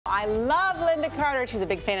I love Linda Carter. She's a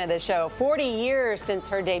big fan of this show. 40 years since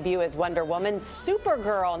her debut as Wonder Woman,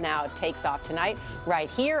 Supergirl now takes off tonight right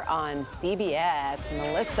here on CBS.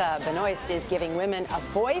 Melissa Benoist is giving women a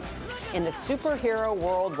voice in the superhero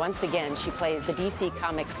world once again. She plays the DC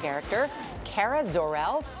Comics character Kara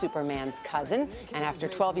Zorel, Superman's cousin. And after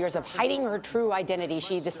 12 years of hiding her true identity,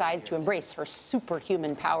 she decides to embrace her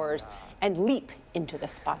superhuman powers and leap into the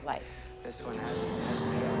spotlight. This one has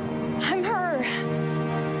I'm her.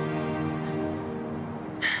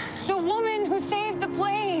 The woman who saved the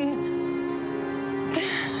plane.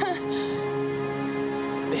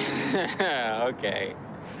 Okay.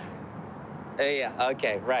 Yeah,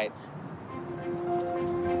 okay, right.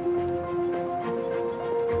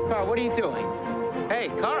 Kara, what are you doing? Hey,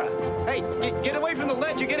 Kara. Hey, get away from the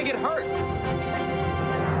ledge. You're gonna get hurt.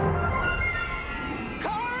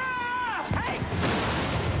 Kara! Hey!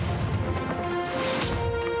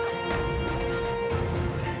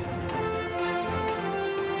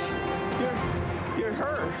 You're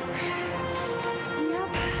her.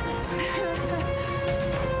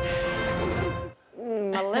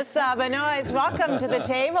 Melissa Benoist, welcome to the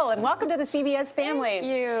table and welcome to the CBS family. Thank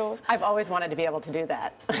you. I've always wanted to be able to do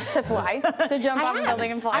that. To fly? To jump off a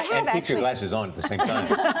building and fly? And keep your glasses on at the same time.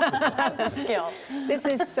 That's a skill. This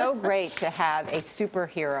is so great to have a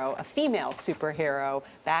superhero, a female superhero,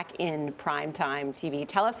 back in primetime TV.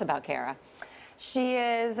 Tell us about Kara.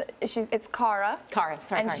 It's Kara. Kara,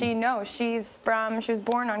 sorry, And Kara. she was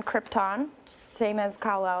born on Krypton, same as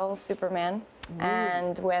Kal-El, Superman.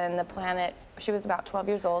 And when the planet, she was about 12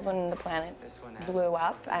 years old when the planet blew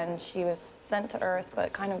up, and she was sent to Earth,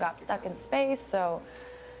 but kind of got stuck in space. So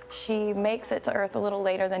she makes it to Earth a little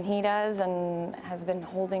later than he does, and has been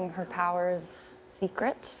holding her powers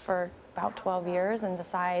secret for about 12 years, and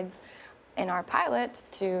decides in our pilot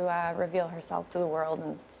to reveal herself to the world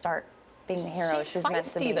and start being the hero she's meant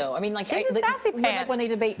to be. Though. I mean, like, she's a sassy pants. Like when they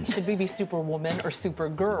debate, should we be Superwoman or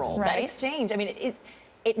Supergirl? Right. That exchange. I mean,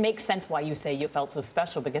 it makes sense why you say you felt so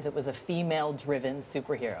special, because it was a female-driven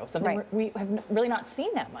superhero. Something we have really not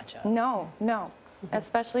seen that much of. No.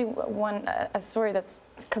 Especially a story that's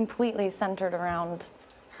completely centered around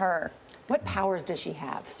her. What powers does she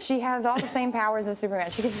have? She has all the same powers as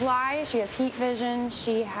Superman. She can fly, she has heat vision,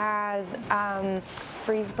 she has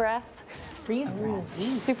freeze breath. Freeze breath.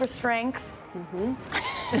 Super strength.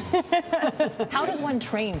 How does one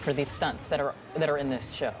train for these stunts that are in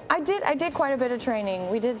this show? I did quite a bit of training.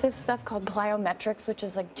 We did this stuff called plyometrics, which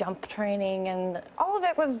is like jump training, and all of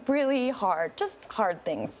it was really hard, just hard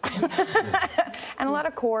things. And a lot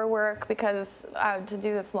of core work, because to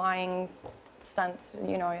do the flying stunts,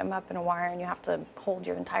 you know, I'm up in a wire and you have to hold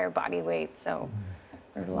your entire body weight, so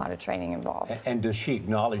there's a lot of training involved. And does she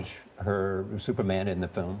acknowledge her Superman in the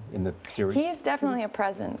film, in the series? He's definitely a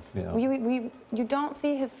presence. Yeah. You don't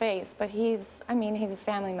see his face, but he's a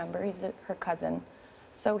family member. He's her cousin.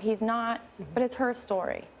 So he's not, but it's her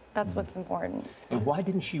story. That's what's important. And why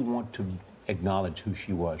didn't she want to acknowledge who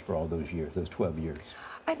she was for all those years, those 12 years?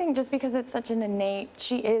 I think just because it's such an innate,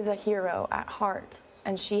 she is a hero at heart,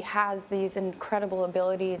 and she has these incredible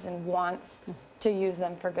abilities and wants to use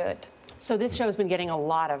them for good. So this show's been getting a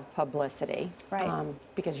lot of publicity, right?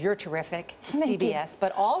 Because you're terrific at Thank CBS,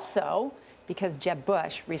 but also because Jeb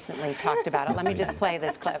Bush recently talked about it. Let me just play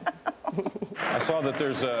this clip. I saw that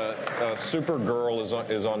there's a Supergirl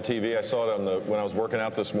is on TV. I saw it when I was working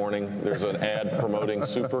out this morning. There's an ad promoting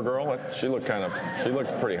Supergirl. She looked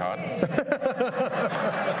pretty hot.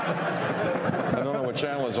 I don't know what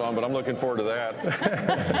channel it's on, but I'm looking forward to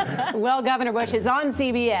that. Well, Governor Bush, it's on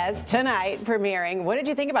CBS tonight, premiering. What did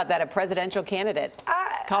you think about that? A presidential candidate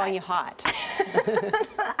calling you hot.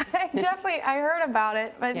 I heard about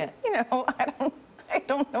it, but you know, I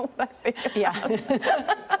don't know what I think about it.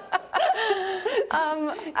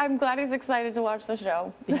 I'm glad he's excited to watch the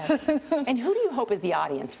show. Yes. And who do you hope is the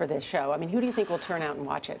audience for this show? I mean, who do you think will turn out and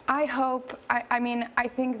watch it? I hope, I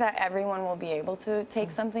think that everyone will be able to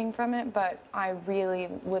take something from it, but I really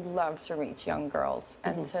would love to reach young girls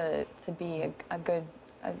and to be a good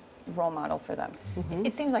role model for them.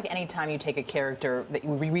 It seems like any time you take a character that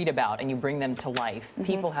we read about and you bring them to life,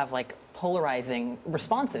 people have like polarizing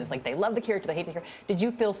responses. Like they love the character, they hate the character. Did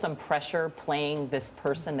you feel some pressure playing this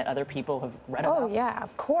person that other people have read about? Oh yeah,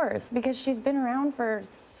 of course, because she's been around for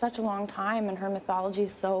such a long time and her mythology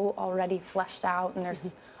is so already fleshed out, and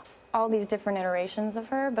there's all these different iterations of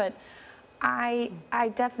her, but I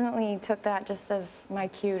definitely took that just as my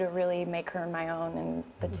cue to really make her my own in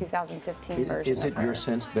the 2015 version Is it of her. your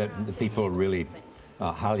sense that the people are really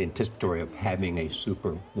highly anticipatory of having a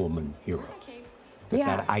superwoman hero?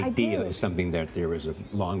 That idea is something that there is a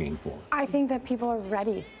longing for. I think that people are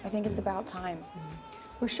ready. I think it's about time.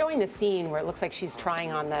 We're showing the scene where it looks like she's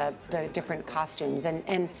trying on the different costumes,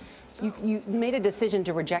 and you made a decision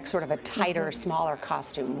to reject sort of a tighter, smaller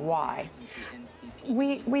costume. Why?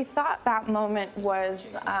 We thought that moment was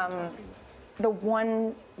the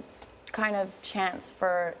one kind of chance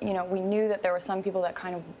for, you know, we knew that there were some people that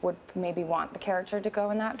kind of would maybe want the character to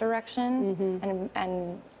go in that direction,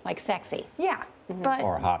 and like sexy. yeah, but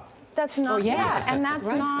Or hot. that's not, Oh, yeah. and that's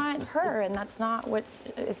Right. not her, and that's not what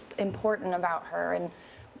is important about her. And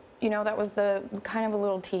you know, that was the kind of a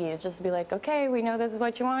little tease, just to be like, okay, we know this is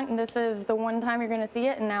what you want, and this is the one time you're going to see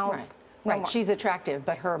it, and now, Right. no Right. more. She's attractive,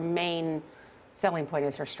 but her main selling point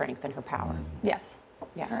is her strength and her power. Yes.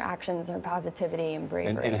 Yes. Her actions, her positivity, and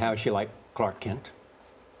bravery. And how is she like Clark Kent?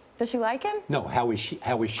 Does she like him? No, how is she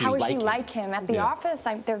How is she him? like him? At the Yeah. office,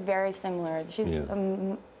 they're very similar. She's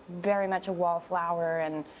Yeah. very much a wallflower,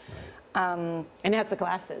 and And has the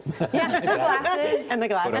glasses. yeah, the glasses, And the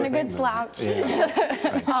glasses. and a good slouch.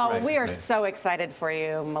 Yeah. Oh, we are so excited for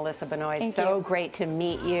you, Melissa Benoist. Thank So you. great to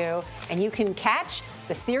meet you. And you can catch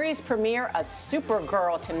the series premiere of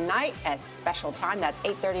Supergirl tonight at special time. That's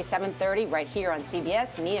 8:30, 7:30 right here on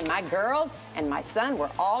CBS. Me and my girls and my son, we're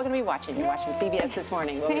all going to be watching. You're watching CBS This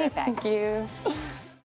Morning. We'll be right back. Thank you.